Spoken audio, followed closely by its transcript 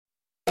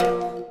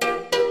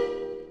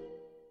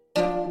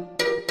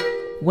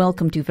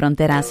Welcome to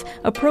Fronteras,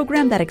 a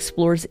program that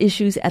explores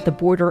issues at the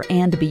border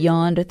and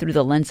beyond through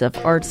the lens of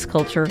arts,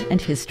 culture,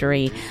 and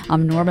history.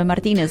 I'm Norma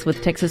Martinez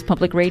with Texas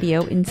Public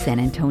Radio in San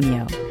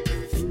Antonio.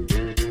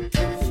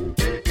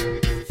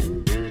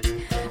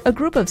 A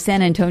group of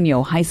San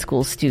Antonio high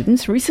school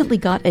students recently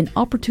got an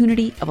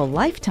opportunity of a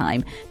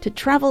lifetime to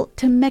travel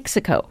to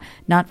Mexico,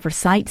 not for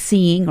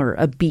sightseeing or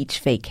a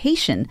beach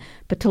vacation,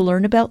 but to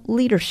learn about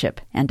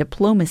leadership and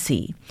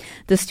diplomacy.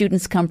 The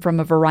students come from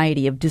a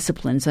variety of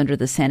disciplines under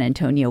the San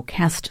Antonio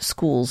Cast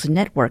Schools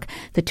Network.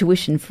 The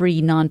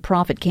tuition-free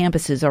nonprofit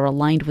campuses are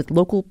aligned with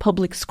local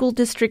public school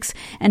districts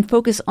and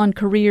focus on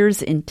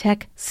careers in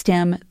tech,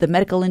 STEM, the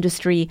medical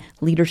industry,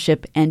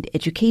 leadership, and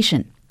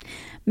education.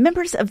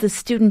 Members of the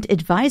student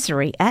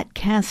advisory at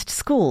Cast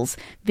Schools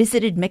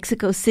visited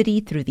Mexico City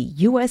through the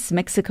U.S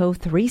Mexico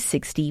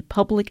 360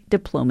 Public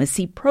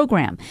Diplomacy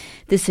Program.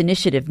 This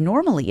initiative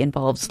normally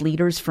involves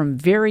leaders from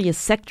various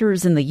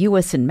sectors in the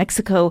U.S. and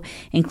Mexico,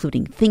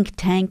 including think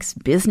tanks,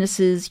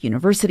 businesses,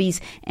 universities,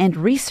 and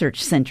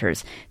research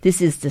centers.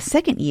 This is the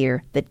second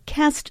year that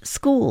Cast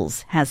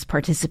Schools has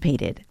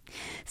participated.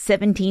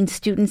 17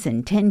 students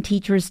and 10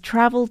 teachers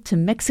traveled to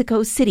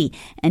Mexico City,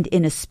 and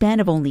in a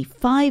span of only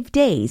 5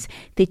 days,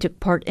 they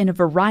took part in a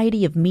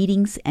variety of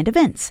meetings and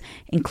events,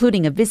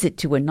 including a visit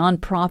to a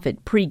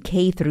nonprofit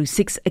pre-K through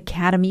 6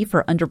 academy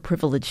for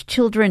underprivileged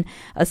children,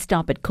 a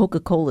stop at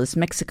Coca-Cola's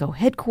Mexico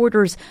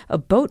headquarters, a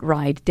boat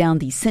ride down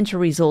the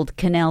centuries-old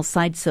canal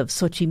sites of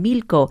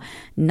Xochimilco,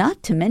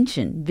 not to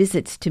mention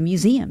visits to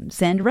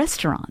museums and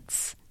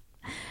restaurants.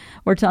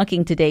 We're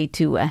talking today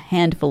to a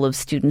handful of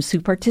students who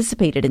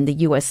participated in the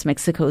U.S.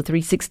 Mexico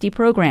 360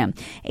 program.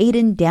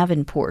 Aiden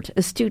Davenport,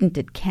 a student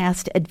at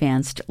Cast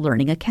Advanced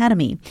Learning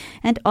Academy,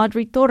 and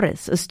Audrey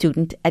Torres, a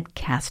student at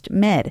Cast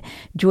Med.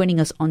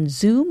 Joining us on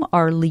Zoom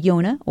are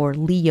Leona, or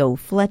Leo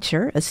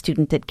Fletcher, a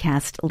student at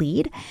Cast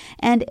Lead,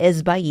 and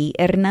Esbai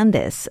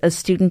Hernandez, a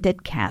student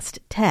at Cast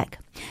Tech.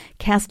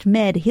 Cast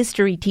Med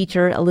history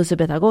teacher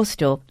Elizabeth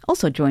Agosto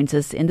also joins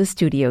us in the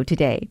studio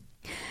today.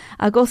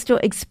 Agosto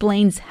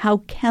explains how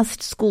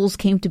Cast Schools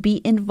came to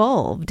be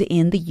involved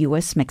in the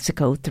U.S.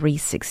 Mexico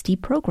 360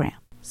 program.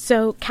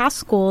 So Cast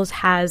Schools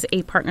has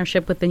a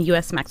partnership with the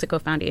U.S. Mexico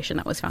Foundation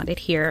that was founded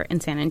here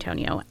in San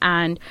Antonio.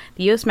 And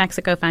the U.S.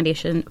 Mexico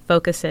Foundation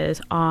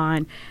focuses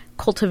on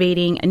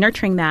cultivating and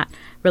nurturing that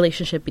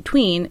relationship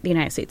between the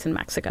United States and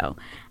Mexico.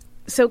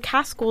 So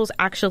Cast Schools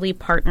actually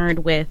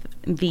partnered with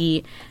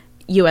the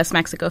U.S.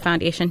 Mexico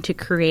Foundation to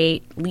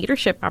create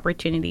leadership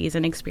opportunities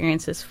and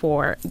experiences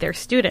for their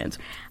students.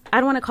 I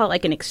don't want to call it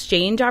like an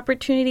exchange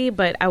opportunity,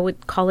 but I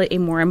would call it a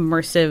more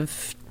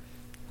immersive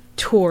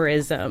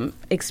tourism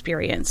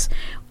experience.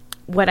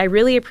 What I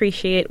really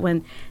appreciate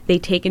when they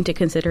take into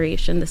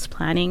consideration this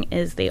planning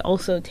is they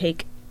also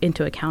take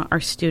into account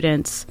our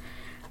students'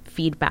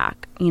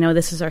 feedback. You know,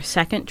 this is our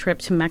second trip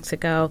to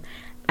Mexico,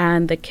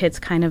 and the kids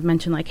kind of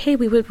mentioned like, hey,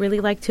 we would really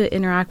like to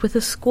interact with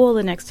the school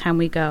the next time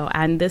we go.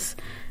 And this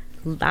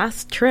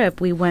last trip,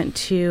 we went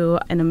to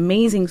an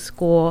amazing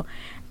school,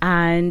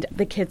 and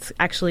the kids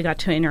actually got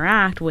to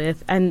interact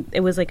with, and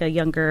it was like a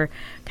younger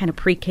kind of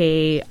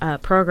pre-K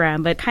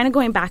program, but kind of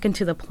going back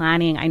into the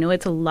planning, I know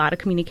it's a lot of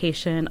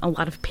communication, a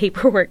lot of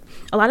paperwork,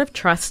 a lot of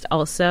trust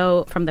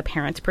also from the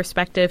parents'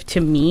 perspective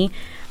to me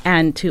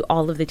and to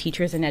all of the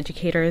teachers and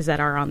educators that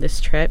are on this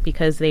trip,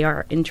 because they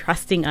are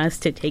entrusting us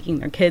to taking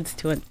their kids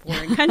to a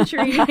foreign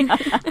country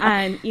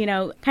and, you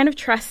know, kind of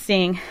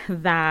trusting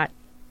that,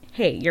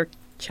 hey, your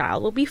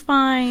child will be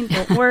fine.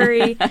 Don't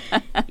worry.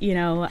 You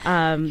know,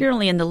 you're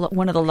only in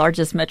one of the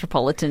largest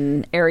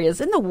metropolitan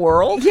areas in the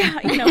world. Yeah,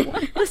 you know,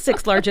 the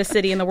 6th largest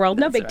city in the world.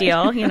 No big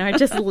deal. You know,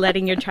 just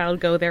letting your child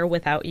go there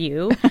without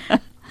you.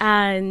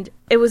 And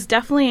it was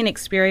definitely an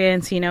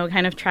experience, you know,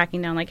 kind of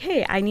tracking down like,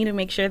 hey, I need to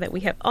make sure that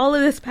we have all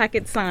of this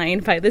packet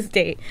signed by this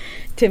date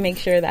to make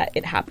sure that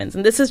it happens.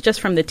 And this is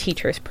just from the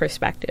teacher's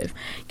perspective,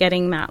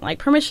 getting that like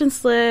permission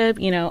slip,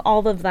 you know,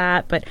 all of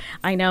that. But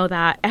I know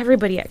that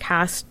everybody at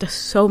CAST does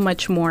so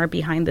much more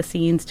behind the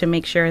scenes to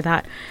make sure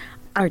that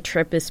our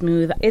trip is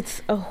smooth.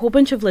 It's a whole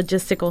bunch of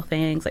logistical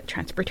things like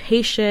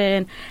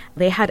transportation.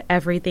 They had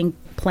everything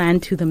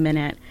planned to the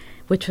minute,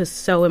 which was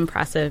so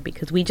impressive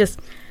because we just,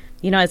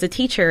 you know, as a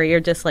teacher, you're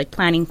just like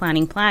planning.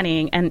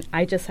 And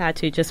I just had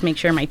to just make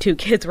sure my 2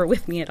 kids were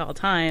with me at all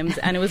times.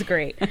 And it was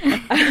great.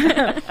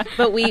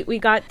 But we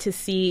got to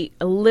see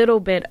a little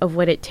bit of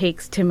what it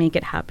takes to make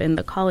it happen.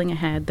 The calling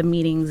ahead, the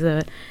meetings,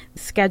 the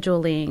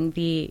scheduling,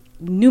 the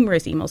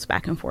numerous emails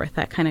back and forth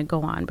that kind of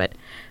go on. But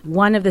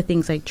one of the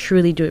things I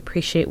truly do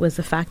appreciate was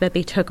the fact that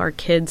they took our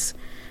kids'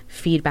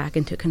 feedback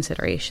into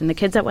consideration. The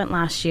kids that went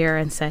last year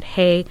and said,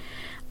 hey,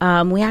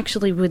 we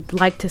actually would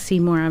like to see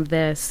more of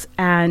this.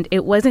 And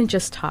it wasn't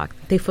just talk.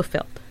 They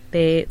fulfilled.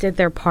 they did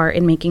their part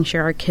in making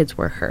sure our kids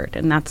were heard,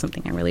 and that's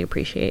something I really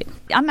appreciate.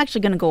 I'm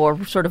actually going to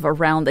go sort of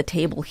around the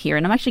table here,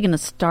 and I'm actually going to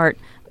start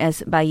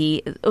as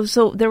Bayi.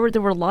 So there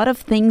were a lot of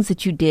things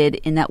that you did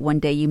in that one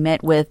day. You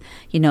met with,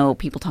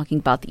 people talking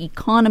about the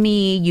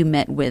economy. You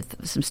met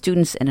with some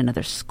students in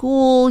another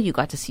school. You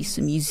got to see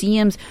some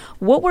museums.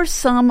 What were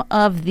some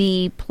of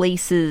the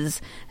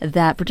places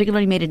that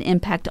particularly made an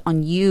impact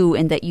on you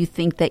and that you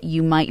think that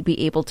you might be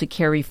able to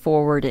carry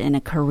forward in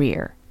a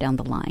career down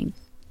the line?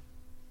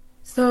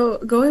 So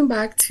going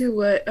back to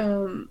what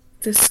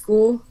the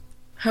school,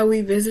 how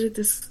we visited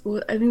the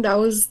school, I think that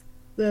was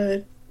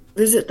the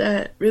visit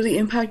that really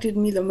impacted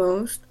me the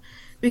most,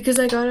 because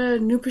I got a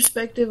new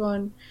perspective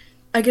on,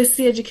 I guess,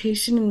 the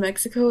education in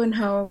Mexico and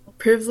how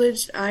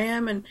privileged I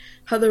am and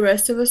how the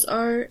rest of us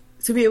are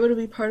to be able to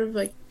be part of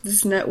like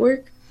this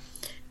network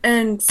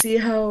and see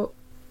how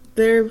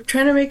they're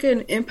trying to make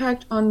an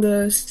impact on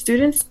the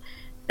students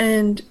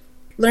and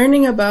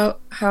learning about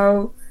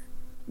how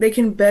they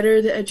can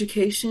better the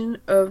education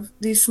of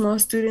these small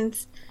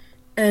students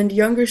and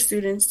younger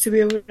students to be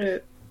able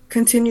to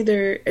continue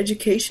their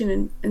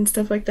education and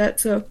stuff like that.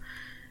 So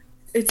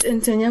it's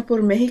Enseña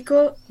por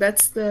Mexico.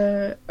 That's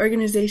the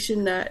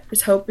organization that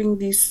is helping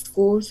these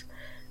schools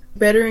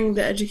bettering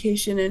the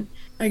education and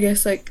I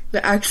guess like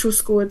the actual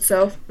school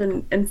itself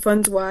and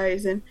funds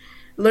wise, and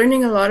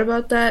learning a lot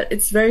about that.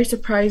 It's very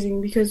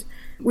surprising because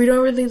we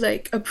don't really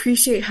like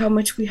appreciate how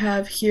much we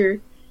have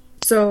here.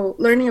 So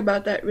learning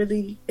about that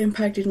really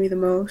impacted me the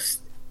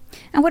most.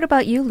 And what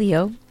about you,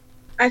 Leo?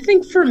 I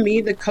think for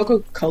me, the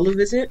Coca-Cola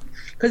visit,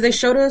 because they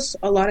showed us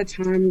a lot of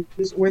times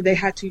where they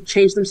had to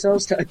change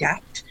themselves to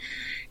adapt.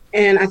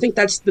 And I think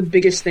that's the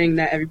biggest thing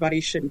that everybody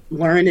should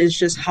learn is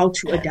just how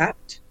to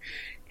adapt.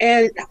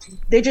 And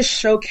they just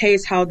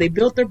showcase how they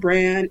built their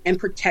brand and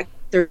protect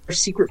their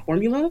secret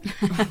formula.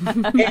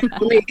 And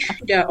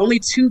only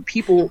 2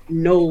 people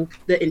know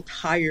the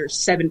entire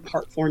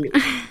 7-part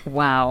formula.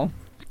 Wow.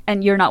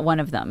 And you're not one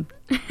of them.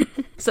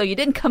 So you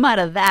didn't come out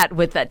of that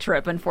with that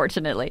trip,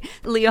 unfortunately.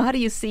 Leo, how do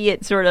you see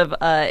it sort of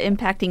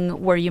impacting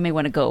where you may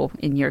want to go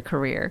in your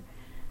career?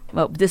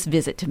 Well, this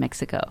visit to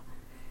Mexico.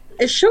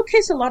 It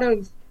showcased a lot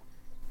of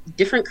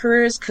different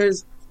careers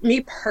because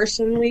me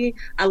personally,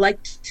 I like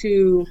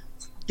to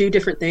do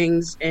different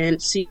things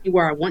and see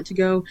where I want to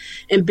go.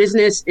 And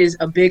business is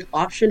a big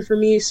option for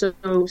me. So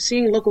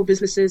seeing local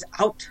businesses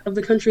out of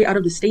the country, out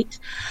of the state,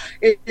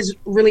 is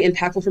really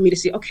impactful for me to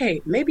see,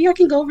 okay, maybe I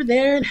can go over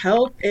there and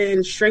help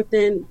and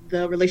strengthen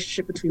the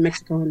relationship between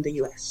Mexico and the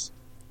U.S.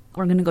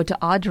 We're going to go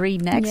to Audrey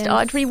next. Yes.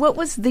 Audrey, what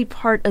was the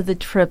part of the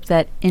trip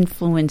that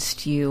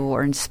influenced you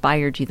or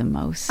inspired you the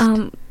most?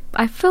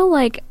 I feel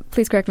like,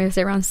 please correct me if I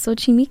say it wrong,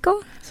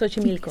 Xochimilco.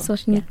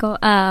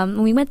 Yeah.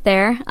 When we went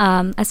there,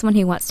 as someone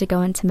who wants to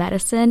go into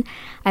medicine,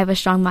 I have a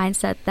strong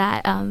mindset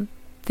that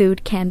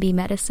food can be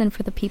medicine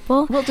for the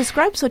people. Well,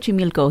 describe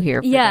Xochimilco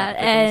here.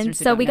 And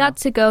so we got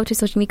to go to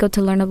Xochimilco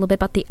to learn a little bit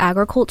about the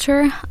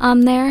agriculture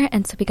there.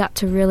 And so we got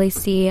to really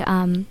see,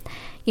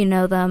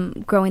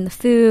 them growing the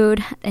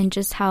food and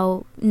just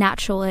how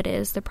natural it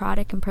is, the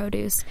product and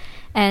produce.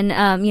 And,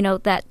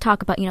 that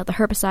talk about, the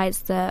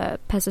herbicides, the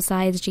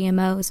pesticides,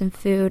 GMOs in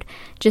food,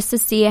 just to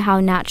see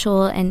how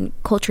natural and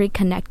culturally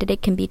connected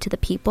it can be to the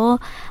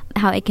people,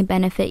 how it can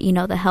benefit,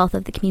 the health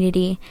of the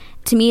community.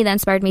 To me, that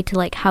inspired me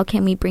to, how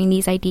can we bring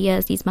these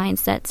ideas, these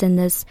mindsets, and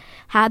this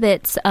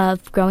habits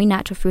of growing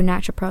natural food,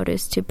 natural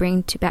produce to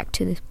bring back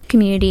to the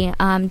community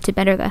to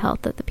better the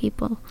health of the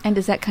people. And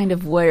is that kind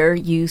of where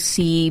you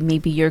see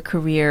maybe your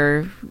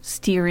career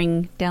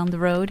steering down the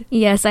road?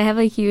 Yes, I have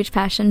a huge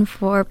passion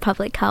for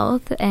public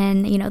health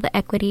and, the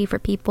equity for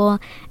people.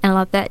 And a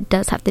lot of that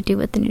does have to do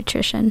with the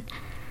nutrition.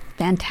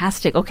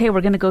 Fantastic. Okay,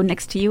 we're going to go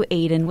next to you,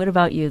 Aiden. What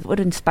about you? What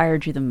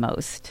inspired you the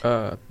most?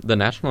 The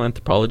National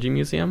Anthropology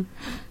Museum,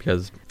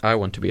 because I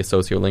want to be a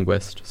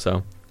sociolinguist, so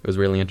it was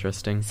really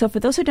interesting. So for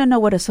those who don't know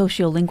what a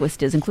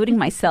sociolinguist is, including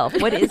myself,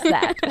 what is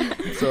that?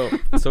 So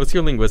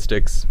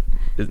sociolinguistics,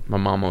 my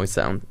mom always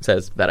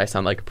says that I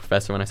sound like a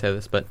professor when I say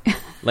this, but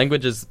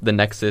language is the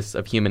nexus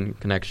of human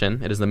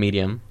connection. It is the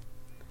medium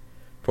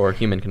for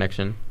human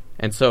connection.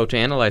 And so to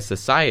analyze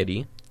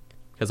society,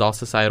 because all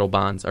societal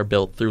bonds are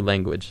built through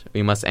language,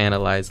 we must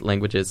analyze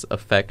language's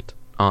effect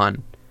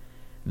on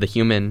the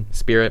human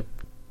spirit,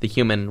 the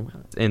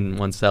human in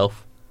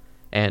oneself,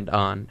 and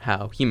on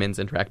how humans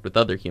interact with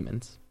other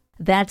humans.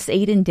 That's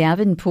Aiden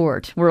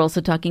Davenport. We're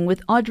also talking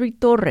with Audrey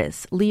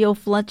Torres, Leo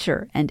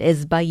Fletcher, and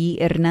Esbayi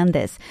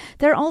Hernandez.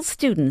 They're all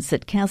students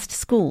at CAST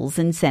schools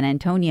in San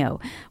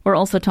Antonio. We're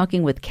also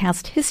talking with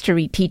CAST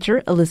history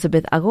teacher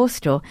Elizabeth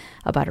Agosto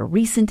about a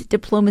recent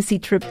diplomacy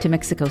trip to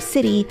Mexico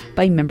City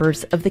by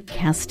members of the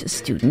CAST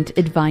Student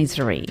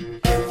Advisory.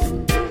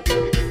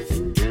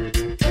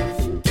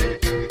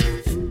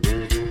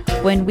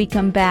 When we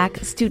come back,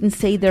 students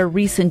say their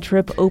recent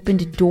trip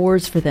opened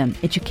doors for them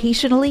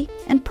educationally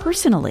and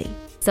personally.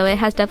 So it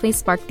has definitely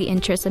sparked the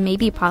interest of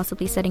maybe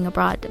possibly studying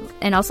abroad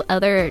and also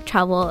other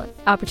travel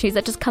opportunities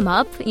that just come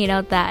up,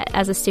 that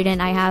as a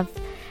student I have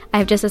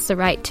just as the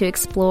right to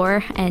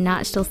explore and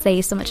not still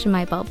stay so much in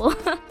my bubble.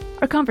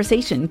 Our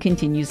conversation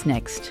continues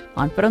next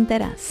on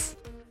Fronteras.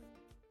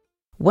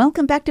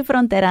 Welcome back to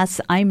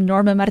Fronteras. I'm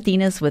Norma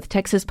Martinez with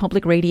Texas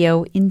Public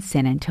Radio in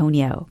San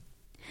Antonio.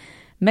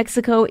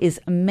 Mexico is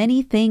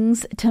many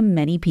things to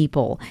many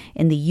people.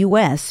 In the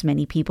U.S.,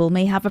 many people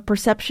may have a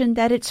perception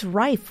that it's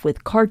rife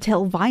with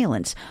cartel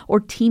violence or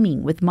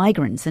teeming with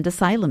migrants and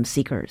asylum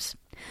seekers.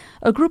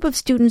 A group of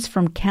students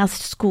from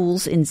caste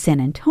schools in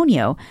San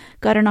Antonio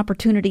got an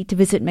opportunity to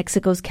visit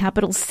Mexico's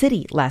capital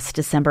city last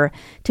December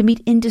to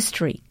meet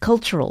industry,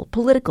 cultural,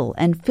 political,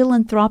 and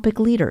philanthropic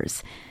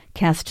leaders.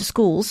 Caste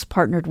schools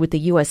partnered with the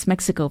U.S.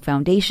 Mexico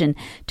Foundation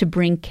to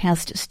bring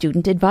caste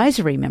student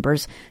advisory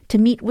members to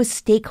meet with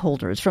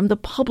stakeholders from the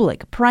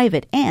public,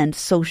 private, and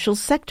social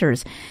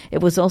sectors.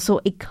 It was also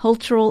a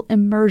cultural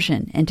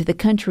immersion into the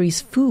country's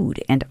food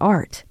and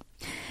art.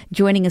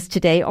 Joining us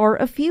today are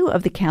a few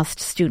of the caste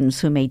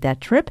students who made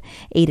that trip: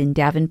 Aiden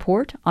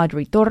Davenport,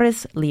 Audrey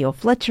Torres, Leo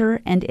Fletcher,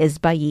 and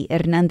Esbayi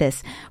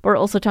Hernandez. We're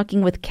also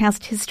talking with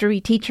caste history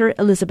teacher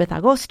Elizabeth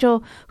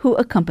Agosto, who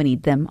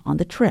accompanied them on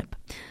the trip.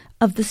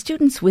 Of the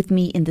students with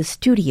me in the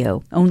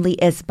studio, only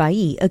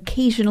Esbayi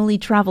occasionally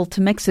traveled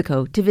to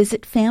Mexico to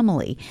visit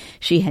family.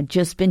 She had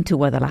just been to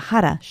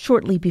Guadalajara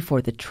shortly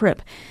before the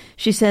trip.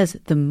 She says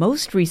the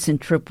most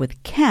recent trip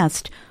with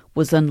caste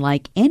was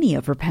unlike any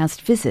of her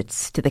past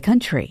visits to the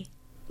country.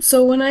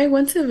 So when I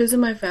went to visit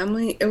my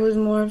family, it was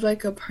more of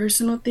like a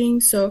personal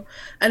thing. So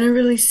I didn't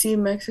really see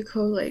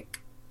Mexico like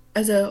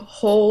as a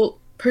whole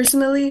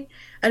personally.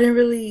 I didn't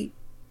really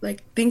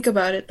like think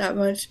about it that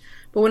much.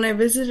 But when I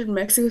visited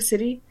Mexico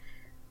City,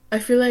 I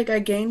feel like I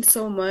gained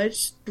so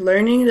much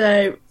learning that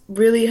I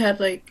really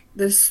had like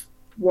this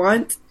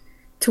want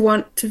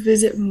to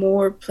visit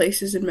more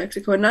places in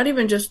Mexico, and not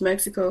even just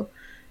Mexico,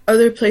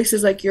 other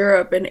places like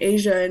Europe and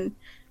Asia. And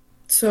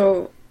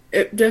so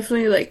it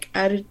definitely like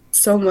added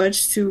so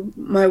much to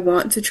my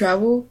want to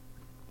travel.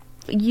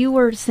 You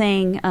were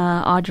saying,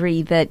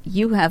 Audrey, that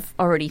you have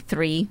already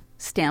 3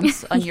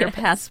 stamps on your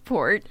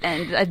passport,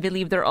 and I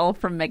believe they're all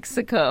from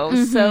Mexico.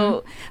 Mm-hmm.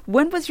 So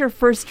when was your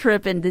first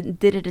trip, and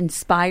did it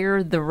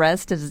inspire the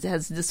rest?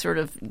 Has this sort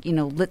of,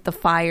 lit the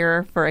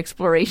fire for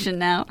exploration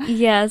now?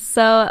 Yes.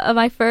 So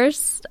my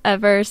first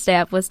ever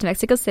stamp was to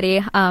Mexico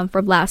City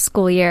for last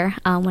school year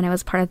when I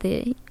was part of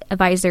the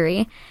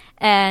advisory.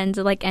 And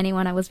like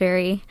anyone, I was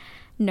very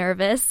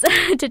nervous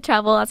to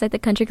travel outside the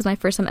country because my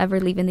first time ever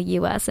leaving the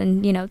U.S.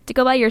 And, to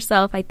go by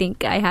yourself, I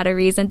think I had a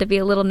reason to be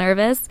a little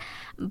nervous.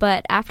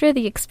 But after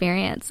the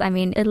experience,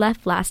 it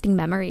left lasting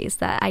memories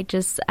that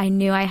I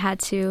knew I had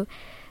to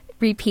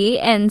repeat.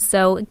 And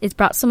so it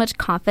brought so much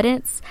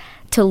confidence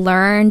to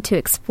learn, to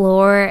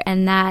explore,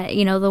 and that,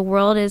 the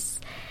world is,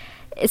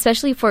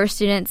 especially for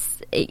students,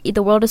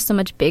 the world is so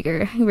much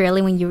bigger,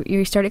 really. When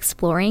you start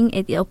exploring,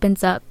 it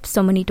opens up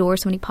so many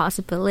doors, so many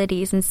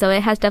possibilities. And so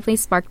it has definitely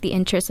sparked the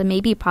interest of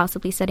maybe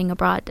possibly studying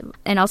abroad,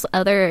 and also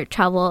other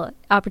travel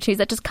opportunities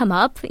that just come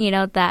up,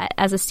 that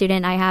as a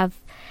student I have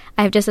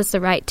just as the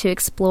right to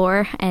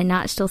explore and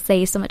not still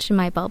stay so much in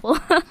my bubble.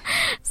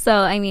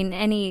 So, I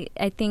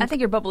think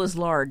your bubble is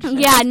large.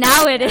 Yeah,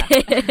 now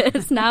it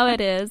is. Now it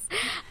is.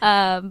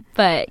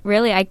 But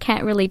really, I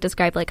can't really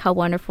describe like how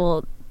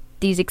wonderful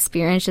these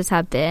experiences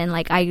have been.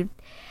 Like I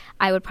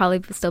would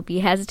probably still be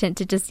hesitant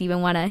to just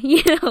even want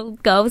to,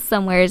 go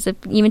somewhere,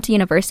 even to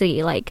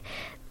university. Like,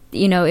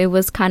 it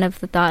was kind of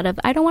the thought of,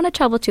 I don't want to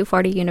travel too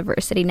far to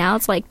university. Now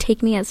it's like,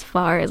 take me as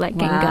far as I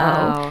can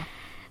go.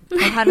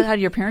 How do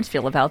your parents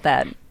feel about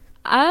that?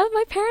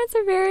 My parents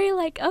are very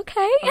like,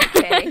 okay.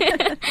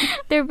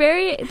 They're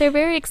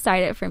very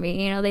excited for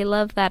me. They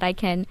love that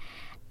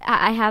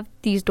I have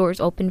these doors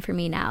open for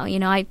me now.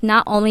 I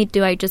not only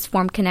do I just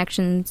form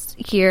connections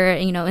here,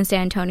 in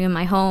San Antonio, in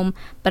my home,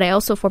 but I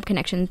also form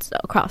connections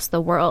across the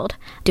world,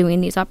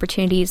 doing these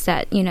opportunities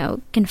that,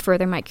 can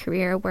further my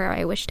career where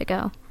I wish to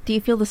go. Do you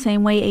feel the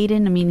same way,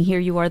 Aiden? Here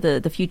you are,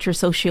 the future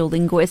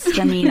sociolinguist.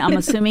 I'm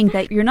assuming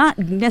that you're not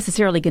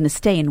necessarily going to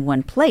stay in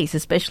one place,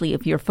 especially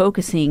if you're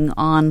focusing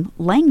on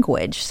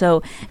language.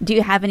 So do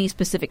you have any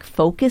specific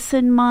focus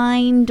in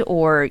mind,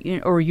 or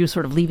are you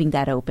sort of leaving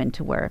that open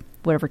to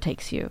wherever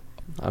takes you?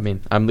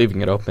 I'm leaving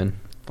it open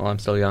while I'm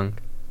still young.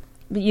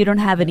 But you don't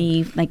have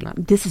any,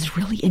 this is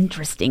really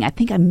interesting. I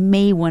think I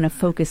may want to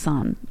focus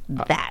on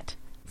that.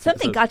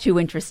 Something got you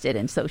interested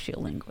in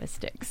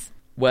sociolinguistics.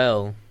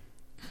 Well,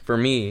 for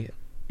me,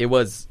 it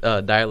was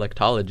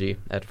dialectology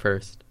at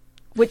first.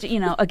 Which,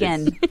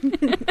 again,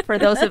 for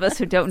those of us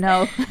who don't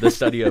know. The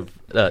study of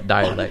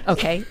dialects.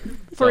 Okay.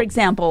 For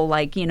example,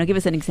 give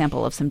us an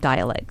example of some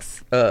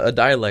dialects. A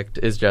dialect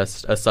is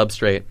just a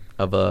substrate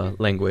of a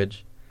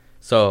language.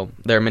 So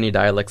there are many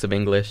dialects of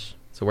English.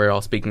 So we're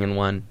all speaking in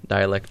one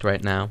dialect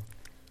right now.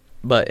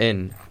 But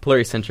in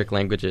pluricentric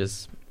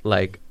languages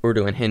like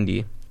Urdu and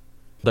Hindi,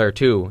 there are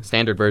 2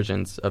 standard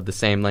versions of the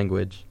same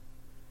language.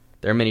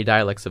 There are many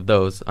dialects of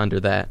those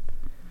under that.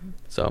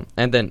 So,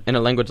 and then in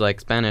a language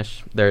like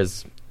Spanish,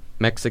 there's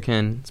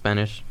Mexican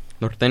Spanish,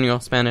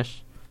 Norteño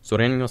Spanish,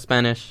 Sureño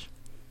Spanish,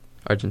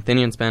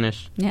 Argentinian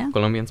Spanish,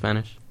 Colombian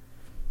Spanish.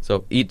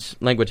 So each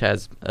language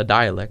has a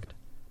dialect.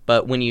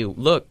 But when you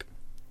look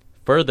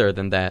Further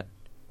than that,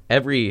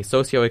 every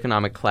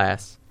socioeconomic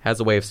class has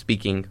a way of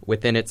speaking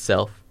within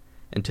itself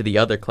and to the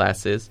other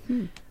classes,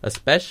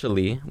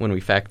 especially when we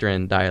factor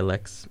in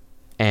dialects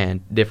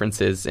and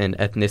differences in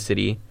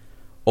ethnicity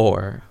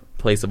or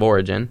place of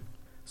origin.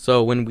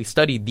 So when we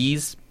study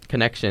these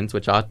connections,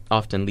 which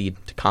often lead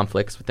to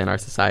conflicts within our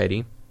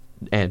society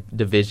and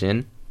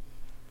division,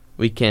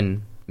 we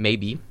can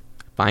maybe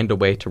find a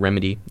way to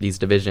remedy these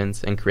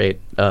divisions and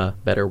create a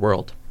better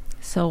world.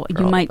 So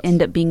you might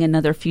end up being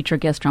another future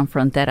guest on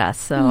Fronteras.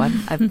 So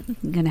I'm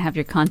going to have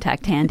your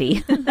contact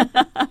handy.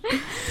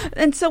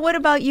 And so what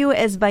about you,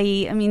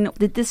 Esbai? I mean,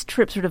 did this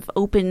trip sort of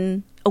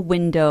open a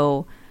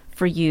window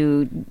for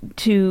you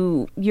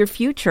to your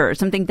future,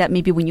 something that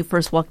maybe when you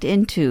first walked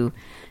into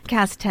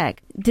Cass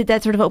Tech, did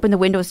that sort of open the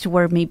windows to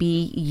where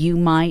maybe you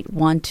might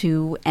want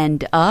to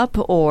end up,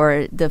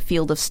 or the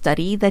field of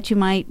study that you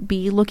might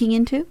be looking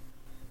into?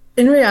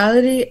 In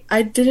reality,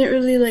 I didn't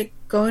really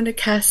go into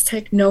Cass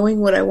Tech knowing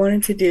what I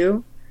wanted to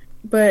do.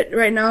 But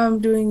right now I'm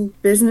doing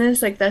business.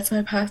 That's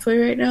my pathway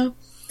right now.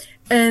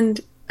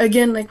 And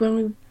again, when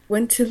we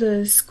went to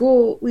the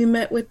school, we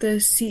met with the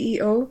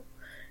CEO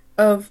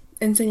of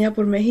Enseña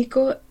por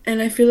Mexico.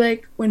 And I feel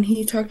like when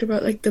he talked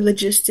about the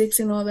logistics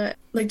and all that,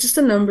 just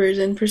the numbers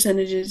and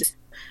percentages,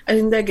 I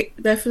think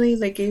that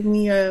definitely gave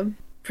me a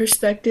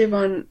perspective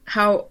on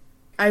how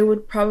I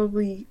would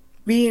probably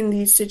be in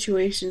these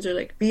situations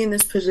or be in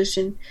this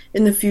position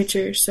in the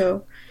future.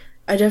 So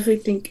I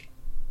definitely think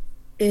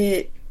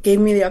it gave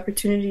me the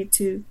opportunity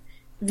to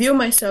view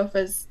myself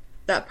as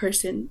that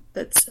person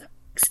that's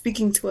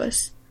speaking to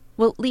us.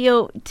 Well,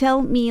 Leo,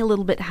 tell me a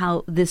little bit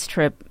how this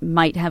trip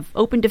might have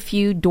opened a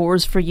few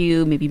doors for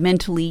you, maybe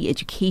mentally,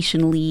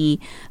 educationally.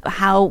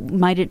 How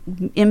might it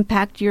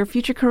impact your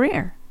future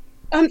career?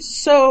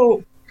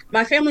 So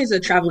my family is a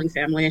traveling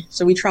family,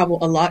 so we travel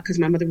a lot because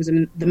my mother was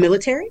in the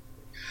military.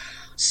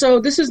 So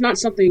this is not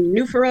something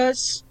new for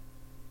us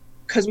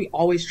because we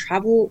always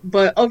travel.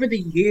 But over the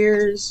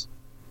years,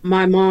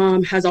 my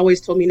mom has always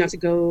told me not to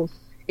go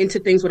into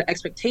things with an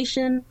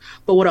expectation,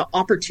 but with an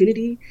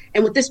opportunity.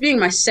 And with this being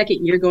my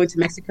second year going to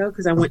Mexico,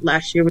 because I went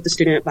last year with the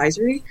student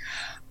advisory,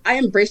 I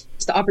embraced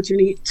the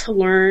opportunity to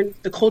learn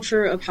the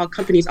culture of how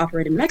companies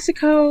operate in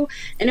Mexico.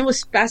 And it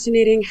was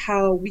fascinating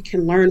how we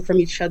can learn from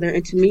each other.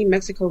 And to me,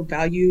 Mexico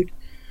valued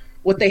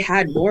what they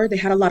had more. They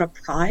had a lot of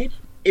pride.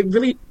 It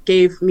really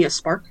gave me a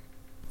spark.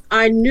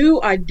 I knew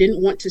I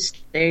didn't want to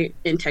stay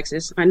in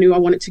Texas. I knew I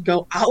wanted to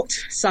go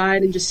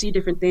outside and just see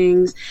different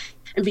things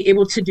and be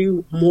able to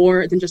do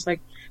more than just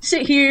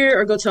sit here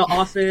or go to an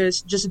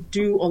office, just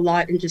do a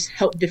lot and just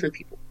help different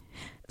people.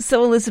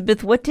 So,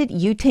 Elizabeth, what did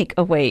you take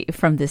away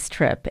from this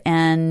trip?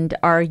 And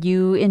are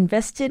you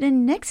invested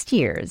in next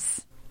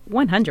year's?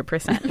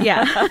 100%.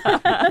 Yeah.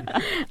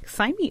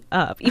 Sign me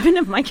up. Even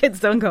if my kids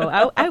don't go,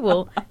 I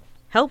will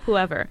help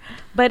whoever.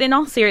 But in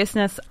all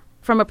seriousness,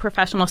 from a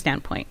professional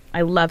standpoint,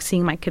 I love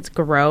seeing my kids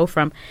grow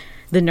from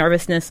the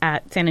nervousness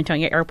at San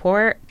Antonio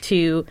Airport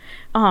to,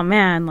 oh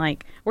man,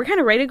 we're kind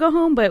of ready to go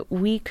home, but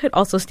we could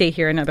also stay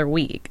here another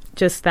week.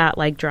 Just that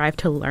drive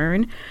to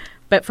learn.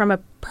 But from a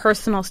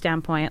personal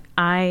standpoint,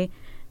 I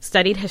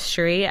studied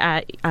history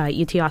at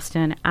UT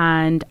Austin,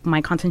 and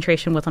my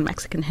concentration was on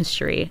Mexican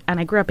history. And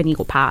I grew up in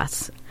Eagle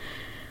Pass.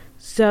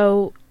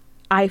 So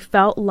I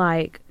felt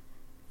like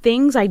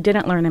things I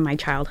didn't learn in my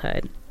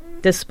childhood,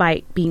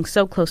 despite being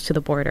so close to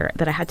the border,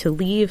 that I had to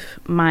leave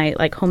my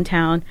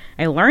hometown.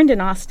 I learned in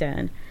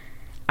Austin.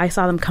 I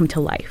saw them come to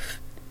life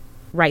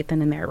right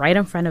then and there, right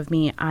in front of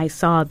me. I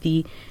saw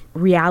the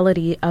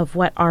reality of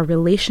what our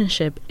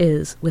relationship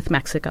is with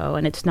Mexico.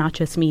 And it's not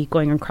just me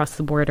going across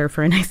the border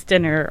for a nice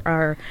dinner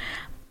or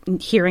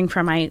hearing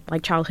from my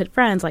childhood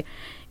friends.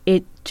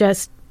 It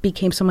just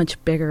became so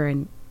much bigger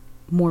and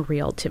more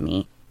real to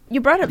me. You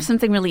brought up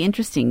something really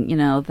interesting,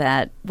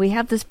 that we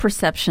have this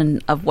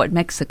perception of what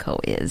Mexico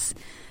is.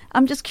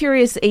 I'm just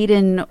curious,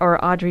 Aiden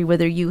or Audrey,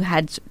 whether you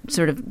had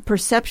sort of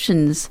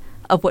perceptions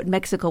of what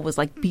Mexico was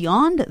like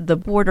beyond the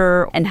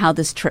border and how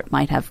this trip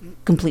might have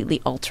completely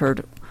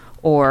altered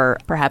or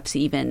perhaps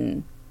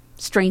even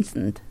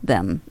strengthened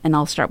them. And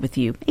I'll start with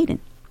you, Aiden.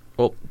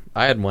 Well,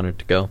 I had wanted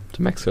to go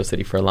to Mexico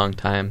City for a long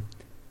time.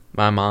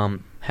 My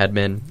mom had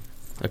been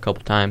a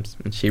couple times,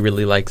 and she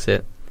really likes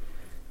it.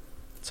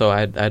 So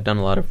I'd done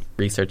a lot of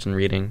research and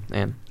reading,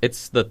 and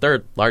it's the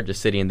third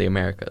largest city in the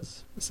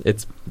Americas.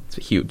 It's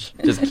huge.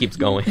 It just keeps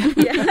going.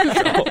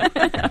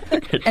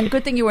 And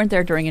good thing you weren't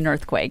there during an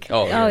earthquake.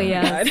 Oh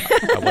yeah.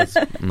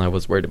 I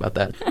was worried about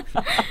that.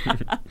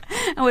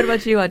 And what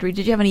about you, Audrey?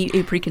 Did you have any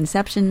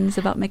preconceptions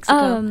about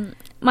Mexico?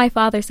 My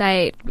father's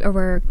side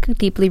were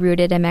deeply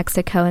rooted in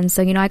Mexico, and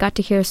so I got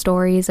to hear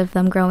stories of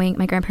them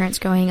my grandparents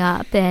growing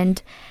up,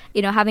 and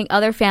having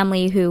other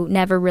family who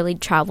never really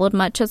traveled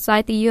much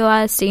outside the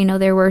U.S.,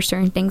 there were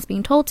certain things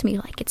being told to me,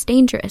 it's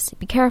dangerous,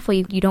 be careful,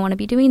 you don't want to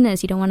be doing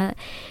this, you don't want to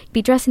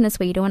be dressing this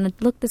way, you don't want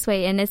to look this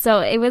way. And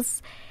so it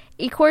was,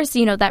 of course,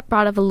 that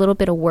brought up a little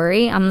bit of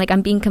worry.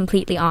 I'm being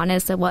completely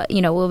honest of what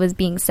was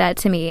being said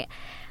to me.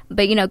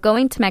 But,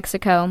 going to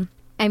Mexico,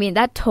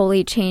 that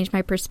totally changed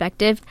my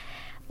perspective.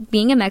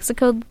 being in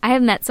Mexico, I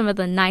have met some of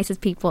the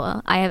nicest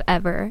people I have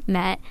ever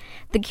met.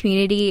 The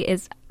community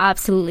is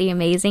absolutely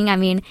amazing. I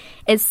mean,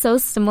 it's so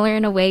similar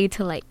in a way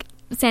to like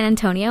San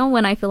Antonio,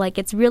 when I feel like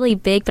it's really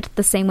big, but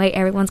the same way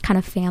everyone's kind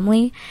of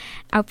family.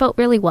 I felt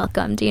really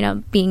welcomed,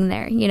 being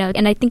there,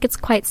 and I think it's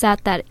quite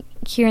sad that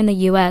here in the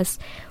U.S.,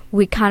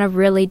 we kind of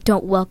really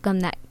don't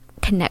welcome that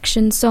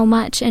connection so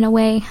much in a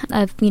way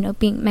of,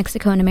 being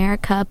Mexico and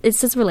America.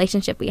 It's this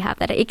relationship we have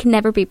that it can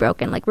never be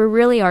broken. Like, we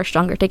really are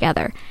stronger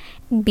together.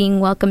 Being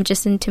welcomed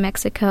just into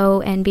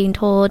Mexico and being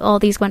told all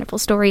these wonderful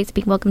stories,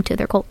 being welcomed to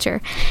their culture.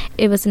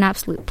 It was an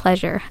absolute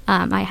pleasure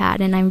I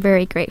had, and I'm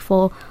very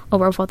grateful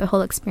overall for the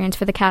whole experience,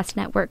 for the Cast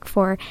Network,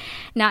 for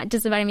not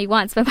just inviting me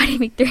once, but inviting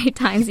me 3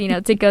 times,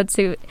 to go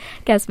to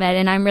Guest Med.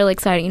 And I'm really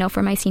excited,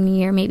 for my senior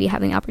year, maybe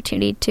having the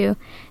opportunity to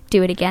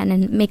do it again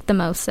and make the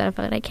most out of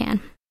it I can.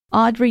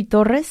 Audrey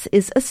Torres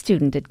is a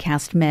student at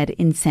Cast Med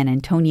in San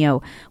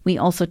Antonio. We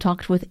also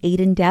talked with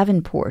Aiden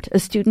Davenport, a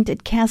student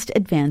at Cast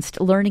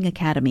Advanced Learning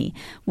Academy,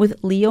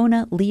 with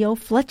Leona Leo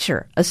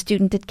Fletcher, a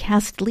student at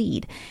Cast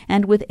Lead,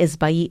 and with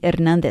Esbai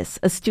Hernandez,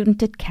 a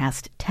student at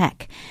Cast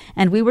Tech.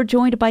 And we were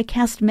joined by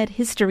Cast Med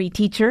history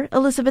teacher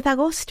Elizabeth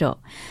Agosto.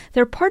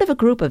 They're part of a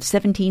group of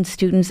 17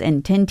 students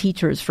and 10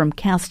 teachers from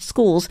Cast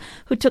schools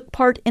who took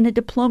part in a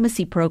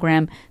diplomacy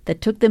program that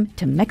took them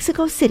to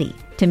Mexico City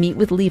to meet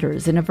with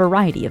leaders in a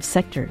variety of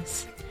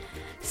sectors.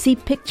 See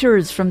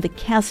pictures from the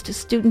Cast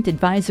Student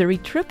Advisory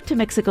trip to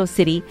Mexico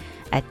City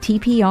at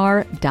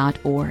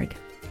tpr.org.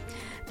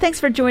 Thanks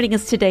for joining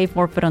us today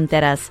for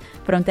Fronteras.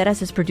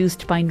 Fronteras is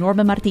produced by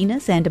Norma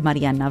Martinez and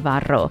Maria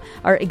Navarro.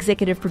 Our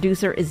executive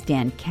producer is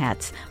Dan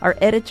Katz. Our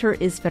editor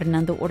is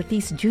Fernando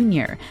Ortiz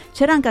Jr.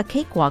 Charanga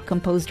Kekwa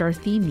composed our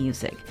theme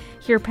music.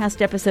 Hear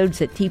past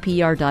episodes at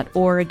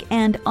tpr.org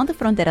and on the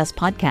Fronteras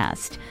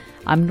podcast.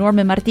 I'm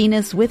Norma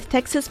Martinez with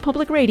Texas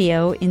Public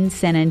Radio in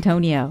San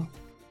Antonio.